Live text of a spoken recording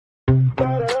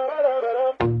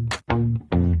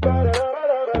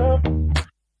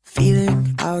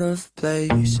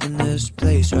in this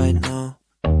place right now.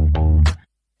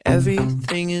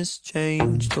 Everything is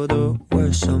changed for the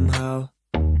worse somehow.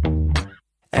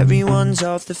 Everyone's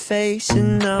off the face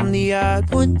and I'm the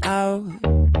odd one out.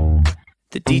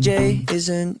 The DJ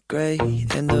isn't great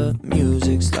and the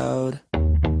music's loud.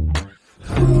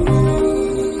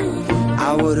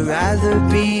 I would rather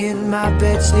be in my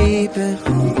bed sleeping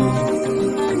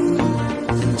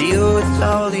than deal with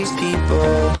all these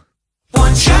people.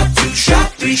 One shot, two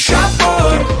shot, three shot,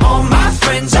 four. All my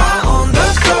friends are on the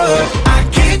floor. I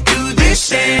can't do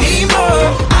this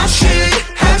anymore. I should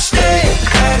have stayed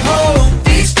at home.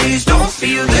 These days don't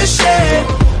feel the same.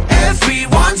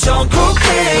 Everyone's on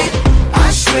cocaine.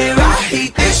 I swear I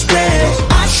hate this place.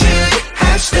 I should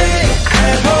have stayed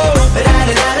at home.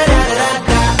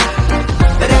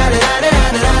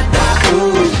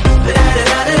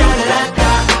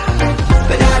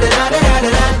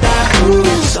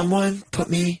 Someone put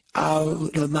me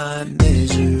out of my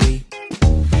misery.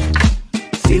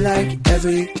 Feel like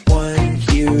everyone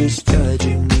here is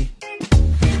judging me.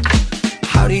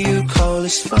 How do you call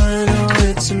this fun? Oh,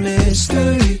 it's a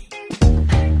mystery.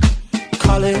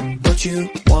 Call it what you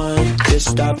want, just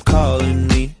stop calling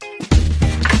me.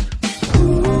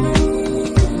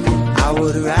 I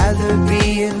would rather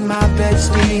be in my bed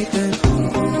sleeping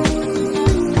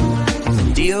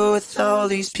than deal with all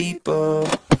these people.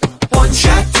 One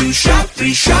shot, two shot,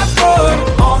 three shot, four.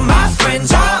 All my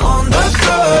friends are on the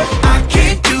floor. I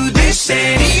can't do this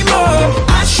anymore.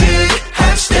 I should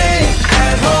have stayed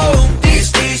at home.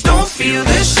 These days don't feel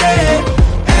the same.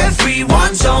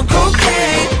 Everyone's on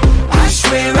cocaine. I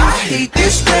swear I hate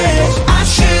this place. I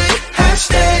should have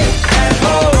stayed at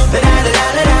home.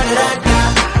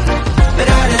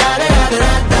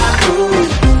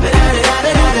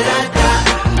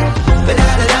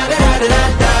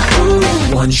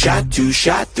 One shot, two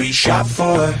shot, three shot,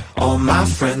 four. All my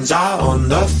friends are on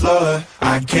the floor.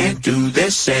 I can't do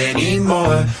this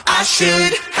anymore. I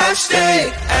should have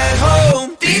stayed at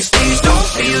home. These days don't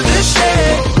feel the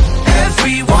same.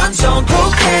 Everyone's on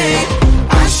cocaine.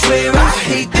 I swear I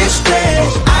hate this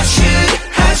place. I should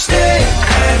have stayed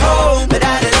at home.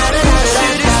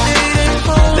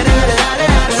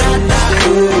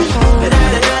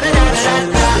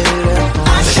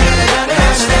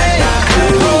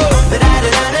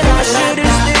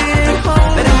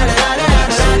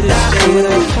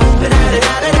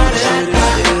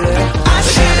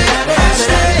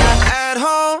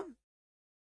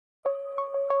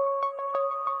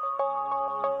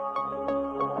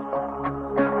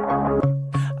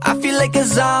 Like a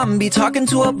zombie talking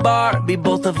to a Barbie,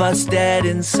 both of us dead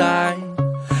inside.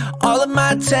 All of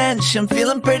my attention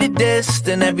feeling pretty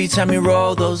distant every time you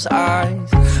roll those eyes.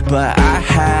 But I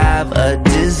have a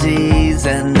disease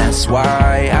and that's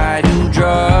why I do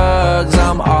drugs.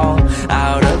 I'm all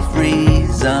out of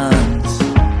reasons.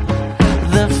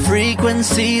 The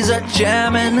frequencies are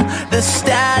jamming, the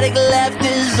static left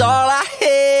is all I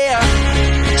hear.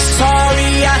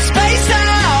 Sorry I spaced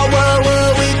out, what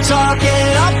were we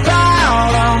talking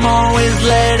about? I'm always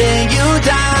letting you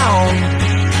down.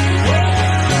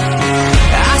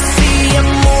 I see you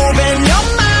moving your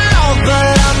mouth,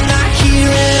 but I'm not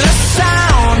hearing a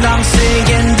sound. I'm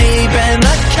sinking deep in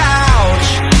the couch.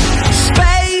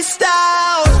 Spaced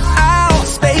out,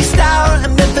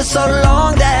 and been for so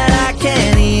long that I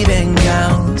can't even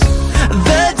count.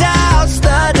 The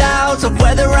doubts of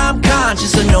whether I'm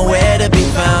conscious or nowhere to be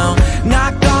found.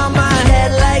 Knock on my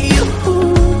head like you,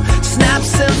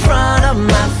 snaps in front of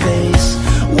my face.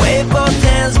 Wave both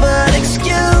hands, but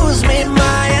excuse me,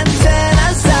 my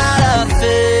antenna's out of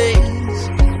phase.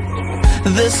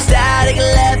 The static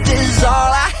left is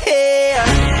all I hear.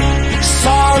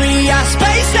 Sorry I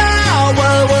spaced out,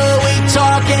 what were we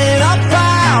talking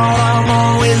about? I'm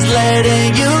always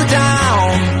letting you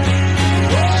down.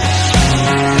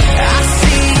 I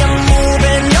see you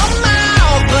moving your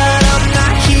mouth, but I'm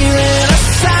not hearing a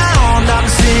sound. I'm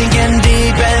sinking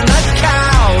deep in the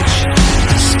couch.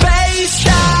 Spaced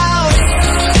out.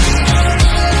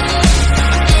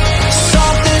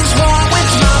 Something's wrong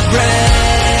with my brain.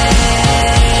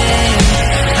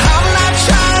 I'm not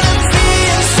trying to be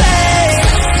insane.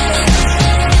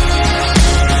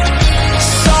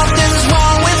 Something's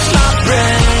wrong with my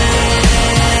brain,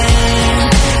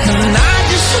 and I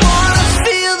just wanna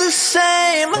feel the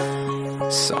same.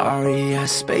 Sorry I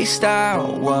spaced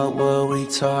out, what were we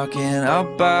talking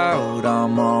about?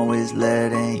 I'm always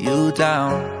letting you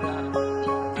down.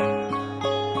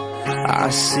 I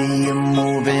see you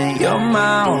moving your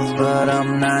mouth, but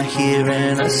I'm not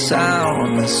hearing a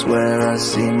sound. I swear I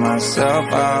see myself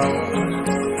out.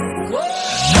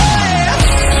 Hey!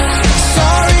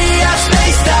 Sorry I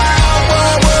spaced out,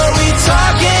 what were we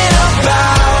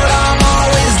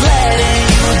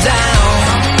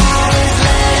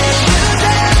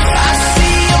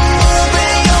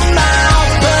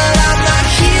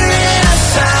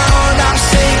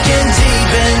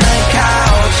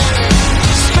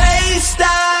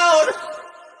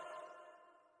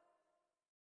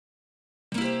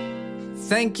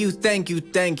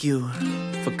thank you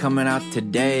for coming out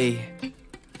today.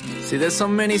 See, there's so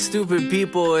many stupid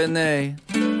people and they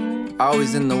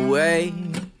always in the way.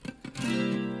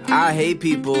 I hate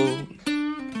people.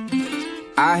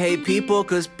 I hate people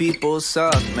cause people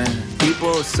suck, man.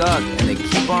 People suck and they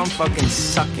keep on fucking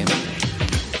sucking.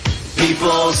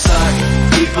 People suck,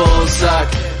 people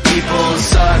suck, people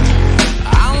suck.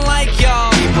 I don't like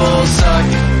y'all. People suck,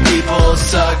 people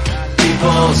suck,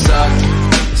 people suck.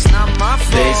 It's not my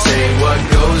fault. They say what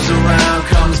goes around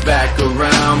comes back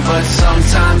around, but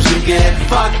sometimes you get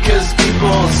fucked cause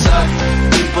people suck,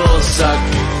 people suck,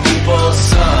 people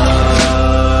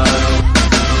suck.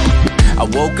 I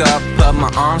woke up, but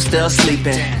my arm's still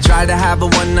sleeping. Tried to have a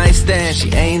one-night stand,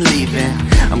 she ain't leaving.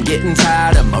 I'm getting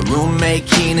tired of my roommate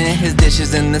Keenan. His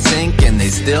dishes in the sink and they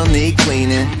still need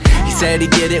cleaning. He said he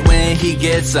get it when he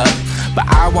gets up, but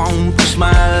I won't push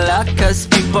my luck cause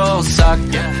people suck,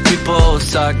 people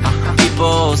suck,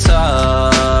 people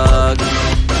suck.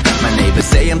 My neighbors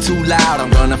say I'm too loud, I'm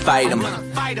gonna fight them.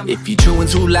 If you chewing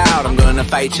too loud, I'm gonna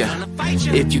fight you.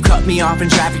 If you cut me off in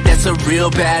traffic, that's a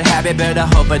real bad habit. Better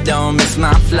hope I don't miss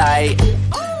my flight.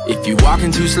 If you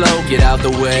walking too slow, get out the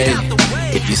way.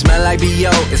 If you smell like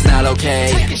B.O., it's not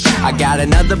okay. I got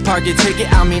another parking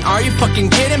ticket, I mean, are you fucking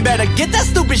kidding? Better get that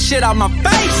stupid shit out my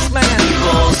face, man.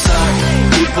 People suck,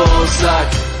 people suck,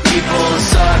 people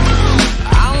suck.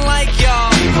 I don't like y'all.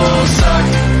 People suck,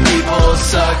 people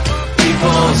suck,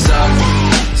 people suck.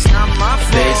 It's not my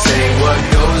fault. They say what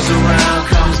goes around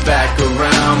comes back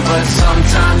around, but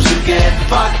sometimes you get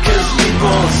fucked cause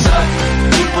people suck,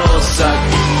 people suck,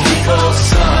 people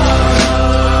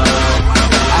suck.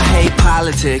 I hate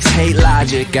politics, hate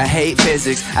logic, I hate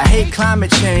physics, I hate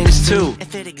climate change too.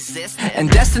 If it exists. And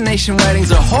destination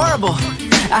weddings are horrible.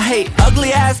 I hate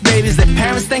ugly ass babies that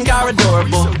parents think are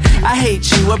adorable. I hate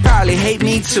you, I probably hate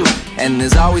me too. And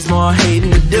there's always more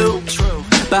hating to do.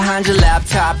 Behind your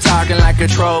laptop, talking like a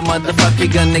troll, motherfucker, you're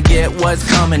gonna get what's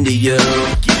coming to you.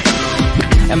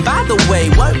 And by the way,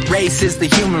 what race is the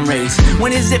human race?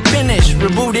 When is it finished,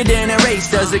 rebooted and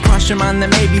erased? Does it cross your mind that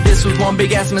maybe this was one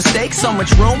big ass mistake? So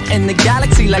much room in the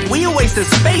galaxy, like we a waste of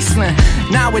space, man.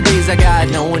 Nowadays I got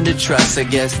no one to trust, I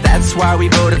guess that's why we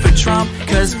voted for Trump.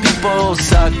 Cause people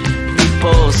suck,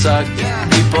 people suck,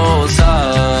 people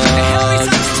suck.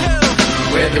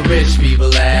 Where the rich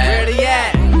people at? Where they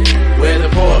at? Where the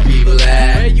poor people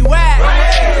at? Where you at?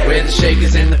 Right. Where the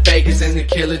shakers and the fakers and the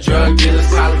killer drug dealers,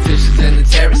 politicians and the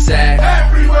terrorists at?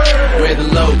 Everywhere. Where the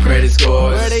low credit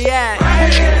scores? Where they at?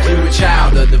 Right. You a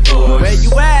child of divorce? Where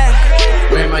you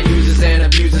at? Where my users and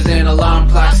abusers and alarm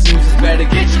clock snoozers? Better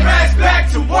get your ass back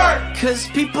to work. Cause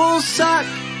people suck,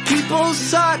 people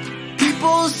suck,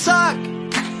 people suck.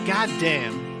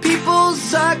 Goddamn. People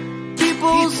suck,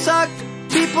 people suck.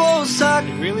 People suck.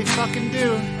 They really fucking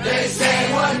do. They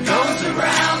say what goes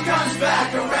around comes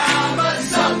back around, but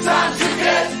sometimes you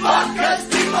get fucked cause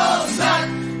people suck.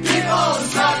 People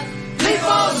suck.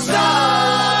 People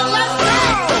suck. Let's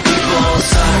go. People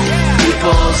suck.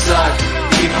 People suck.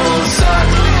 People suck.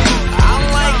 I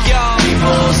don't like y'all.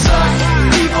 People suck.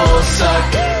 People suck.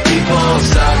 People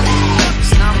suck.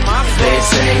 It's not my fault. They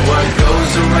say what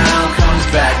goes around comes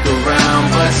back around,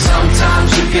 but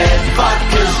sometimes you get fucked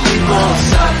cause people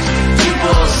suck,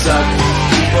 people suck,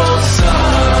 people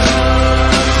suck.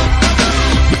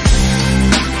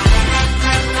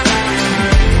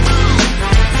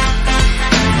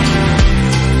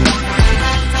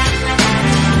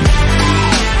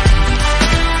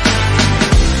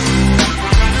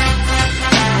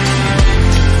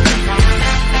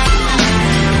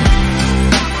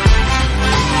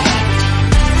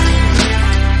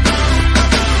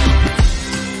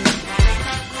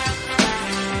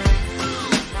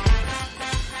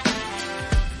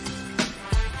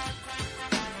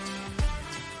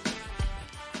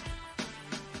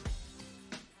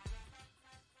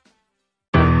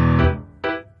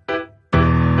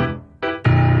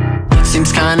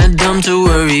 Seems kinda dumb to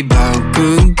worry about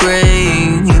good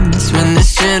grades when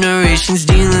this generation's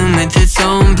dealing with its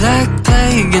own black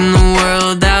plague, and the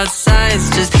world outside's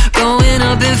just going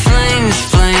up in flames,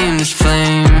 flames,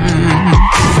 flames.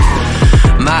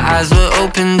 My eyes were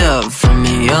opened up from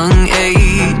a young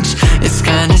age. It's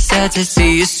kinda sad to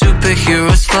see your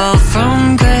superheroes fall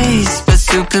from grace, but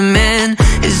Superman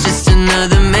is just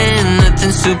another man.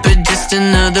 Nothing super, just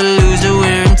another loser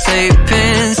wearing tape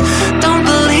pins. Don't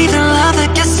believe in love, I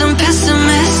guess I'm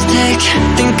pessimistic.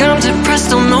 Think I'm depressed,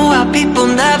 don't know how people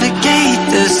navigate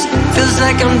this. Feels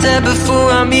like I'm dead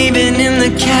before I'm even in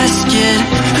the casket.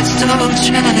 So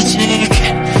tragic.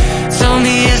 Tell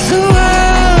me, is the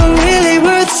world really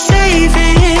worth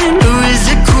saving? Or is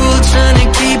it cool trying to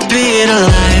keep it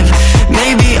alive? Maybe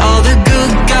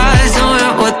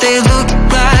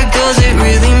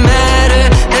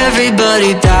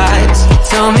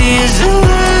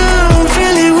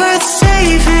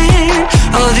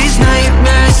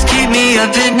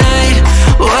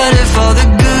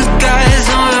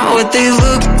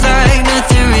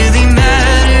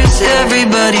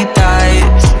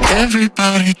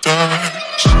everybody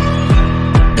dies.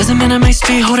 There's a man on my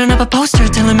street holding up a poster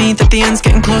telling me that the end's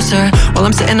getting closer, while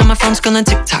I'm sitting on my phone scrolling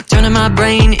TikTok, turning my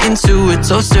brain into a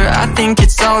toaster. I think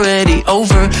it's already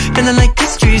over, feeling like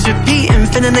history's repeating,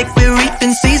 feeling like we're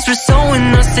reaping seeds we're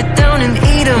sowing. I'll sit down and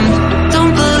eat them.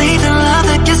 Don't believe in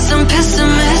love, I guess I'm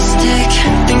pessimistic.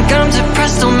 Think I'm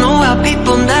depressed, don't know how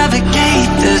people navigate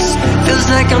this. Feels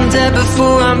like I'm dead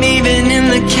before I'm even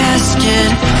in the casket.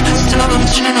 So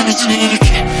tragic.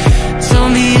 Tell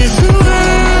me, is the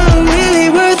world really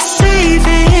worth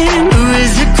saving? Or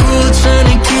is it cool trying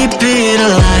to keep it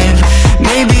alive?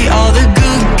 Maybe all the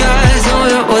good guys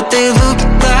aren't what they look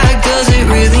like. Does it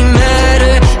really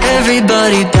matter?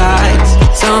 Everybody dies.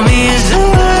 Tell me, is the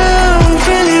world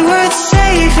really worth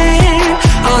saving?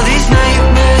 All these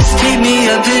nightmares keep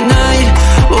me up at night.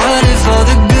 What if all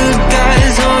the good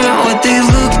guys aren't what they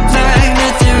look like?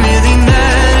 Nothing really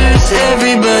matters.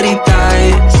 Everybody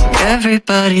dies.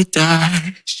 Everybody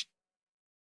dies.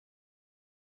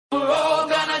 We're all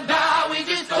gonna die, we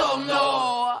just don't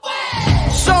know.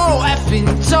 So effing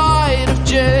tired of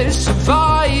just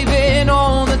surviving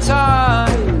all the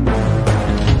time.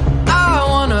 I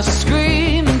wanna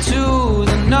scream into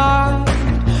the night.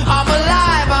 I'm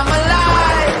alive, I'm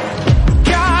alive.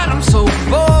 God, I'm so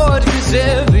bored, cause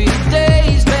every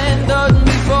day's been done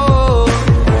before.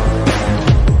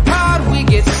 How'd we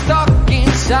get stuck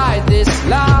inside this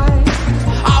life?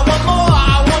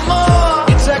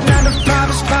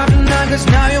 Cause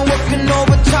now you're working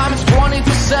overtime, it's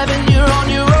 24/7, you're on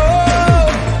your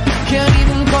own. Can't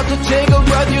even cut to take a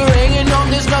breath, you're hanging on,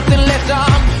 there's nothing left.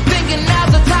 I'm thinking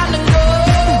now's the time to go.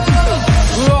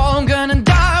 We're all gonna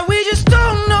die, we just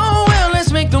don't know when.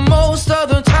 Let's make the most of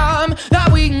the time that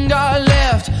we got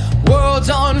left. World's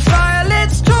on fire,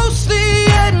 let's toast the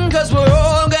end. Cause we're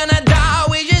all gonna die,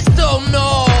 we just don't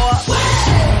know.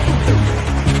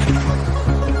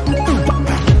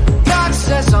 God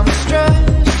says I'm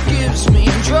stressed, gives me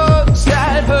drugs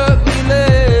that hurt me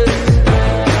less.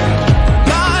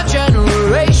 My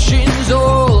generation's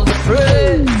all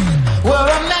depressed. We're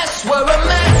a mess, we're a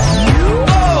mess.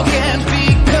 Oh, can't be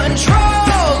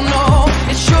controlled, no.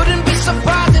 It shouldn't be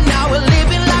surprising now we're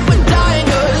living like we're dying.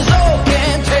 Cause oh,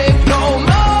 can't take no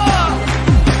more.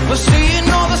 We're seeing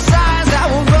all the signs that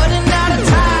we're running out of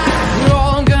time. We're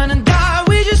all gonna die,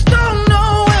 we just don't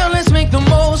know when. Let's make the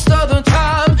most of the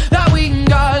time that we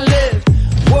got left.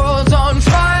 World's on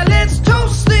fire, let's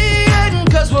toast the end.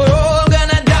 Cause we're all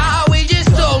gonna die, we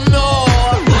just don't know.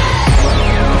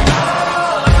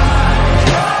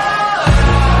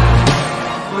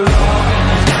 We're all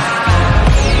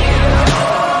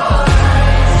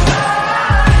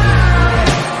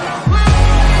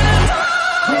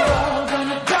gonna die. We're all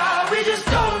gonna die, we just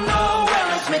don't know when.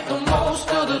 Let's make the most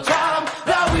of the time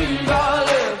that we got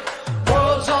left.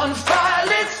 World's on fire,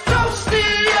 let's toast the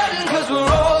end. Cause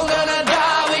we're all gonna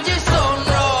die, we just don't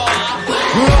know.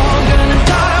 We're all gonna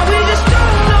die, we just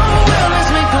don't know when.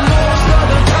 Let's make the most of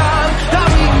the time that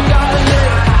we got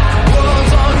left.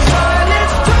 World's on fire,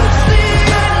 let's toast the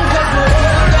end. Cause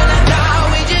we're all gonna die,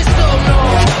 we just don't know.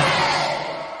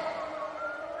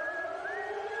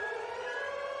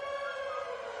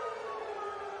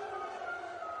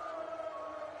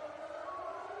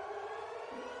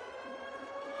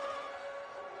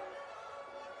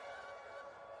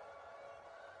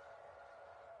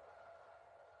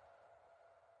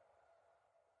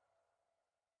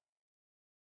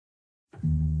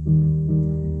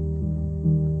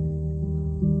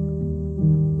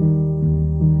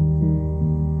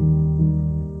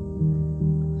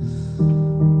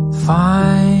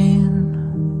 Fine,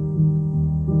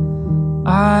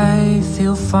 I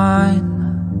feel fine.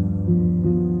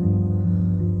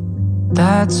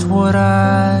 That's what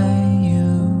I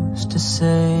used to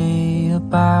say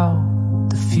about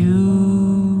the future.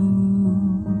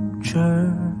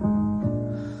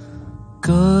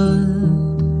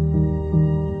 Good,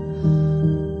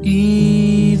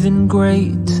 even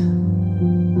great.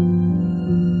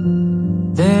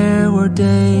 There were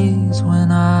days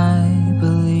when I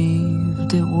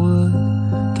believed it would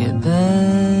get better,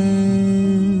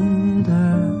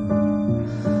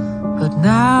 but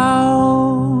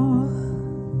now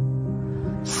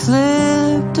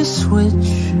flipped a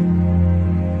switch.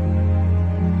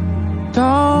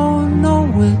 Don't know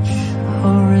which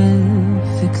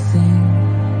horrific thing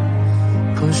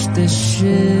pushed this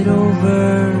shit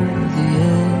over the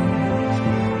edge,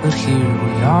 but here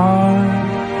we are.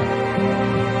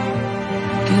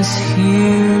 Guess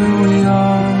here we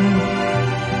are.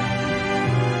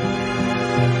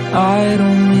 I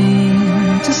don't mean